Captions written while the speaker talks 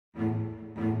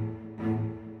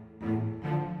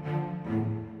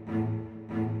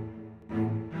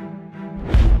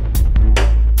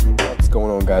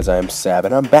guys? I am Sab,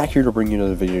 and I'm back here to bring you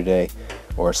another video today,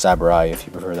 or Saburai if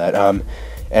you prefer that. And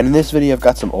in this video I've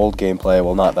got some old gameplay,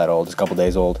 well not that old, just a couple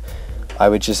days old. I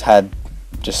would just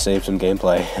saved some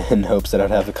gameplay in hopes that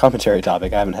I'd have a commentary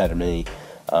topic. I haven't had any,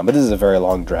 but this is a very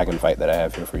long dragon fight that I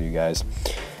have here for you guys.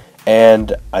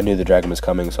 And I knew the dragon was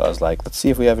coming, so I was like, let's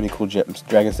see if we have any cool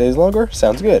dragon stays longer.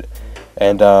 Sounds good.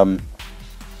 And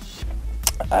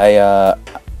I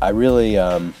really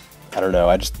I don't know,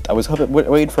 I was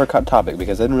waiting for a topic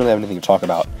because I didn't really have anything to talk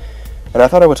about. And I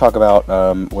thought I would talk about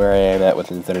where I am at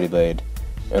with Infinity Blade.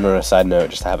 And on a side note,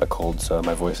 just to have a cold so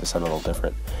my voice is sounding a little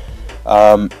different.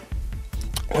 Where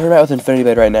I'm at with Infinity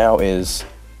Blade right now is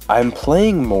I'm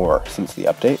playing more since the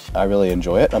update. I really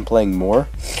enjoy it. I'm playing more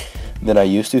than I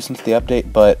used to since the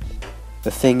update, but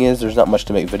the thing is there's not much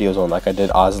to make videos on. Like I did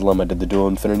Osylum, I did the dual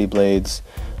Infinity Blades.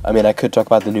 I mean, I could talk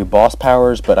about the new boss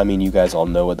powers, but I mean, you guys all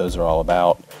know what those are all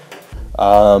about.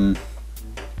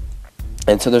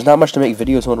 And so there's not much to make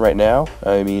videos on right now.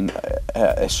 I mean,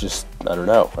 it's just, I don't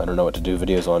know what to do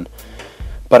videos on.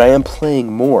 But I am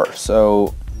playing more,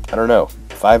 so, I don't know.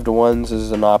 5-to-1s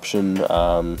is an option.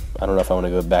 I don't know if I want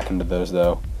to go back into those,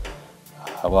 though.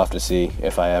 We'll have to see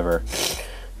if I ever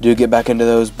do get back into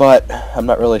those, but I'm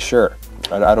not really sure.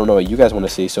 I don't know what you guys want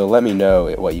to see, so let me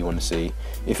know what you want to see.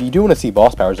 If you do want to see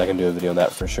boss powers, I can do a video on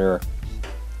that for sure.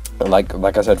 Like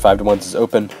I said, 5-to-1s is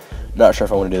open. Not sure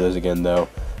if I want to do those again, though.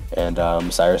 And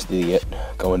Cyrus the Idiot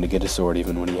going to get his sword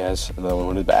even when he has another one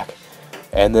on his back.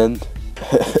 And then,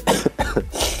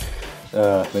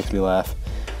 makes me laugh.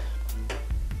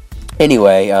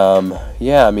 Anyway,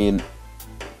 yeah, I mean,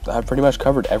 I've pretty much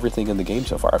covered everything in the game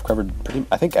so far. I've covered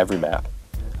I think every map.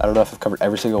 I don't know if I've covered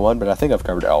every single one, but I think I've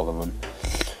covered all of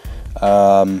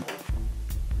them.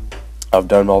 I've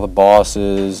done all the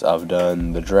bosses, I've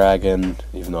done the dragon,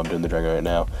 even though I'm doing the dragon right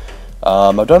now.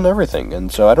 I've done everything,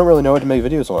 and so I don't really know what to make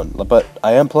videos on, but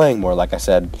I am playing more, like I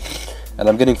said, and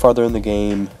I'm getting farther in the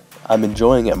game. I'm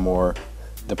enjoying it more.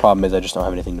 The problem is I just don't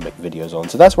have anything to make videos on,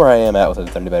 so that's where I am at with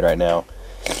Infinity Blade right now.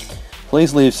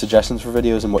 Please leave suggestions for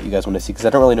videos and what you guys want to see, because I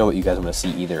don't really know what you guys want to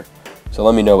see either. So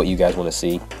let me know what you guys want to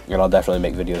see, and I'll definitely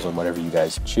make videos on whatever you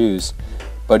guys choose.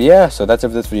 But yeah, so that's it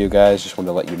for this video, guys. Just wanted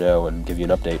to let you know and give you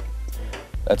an update.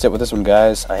 That's it with this one,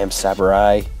 guys. I am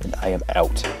Saburai, and I am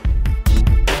out.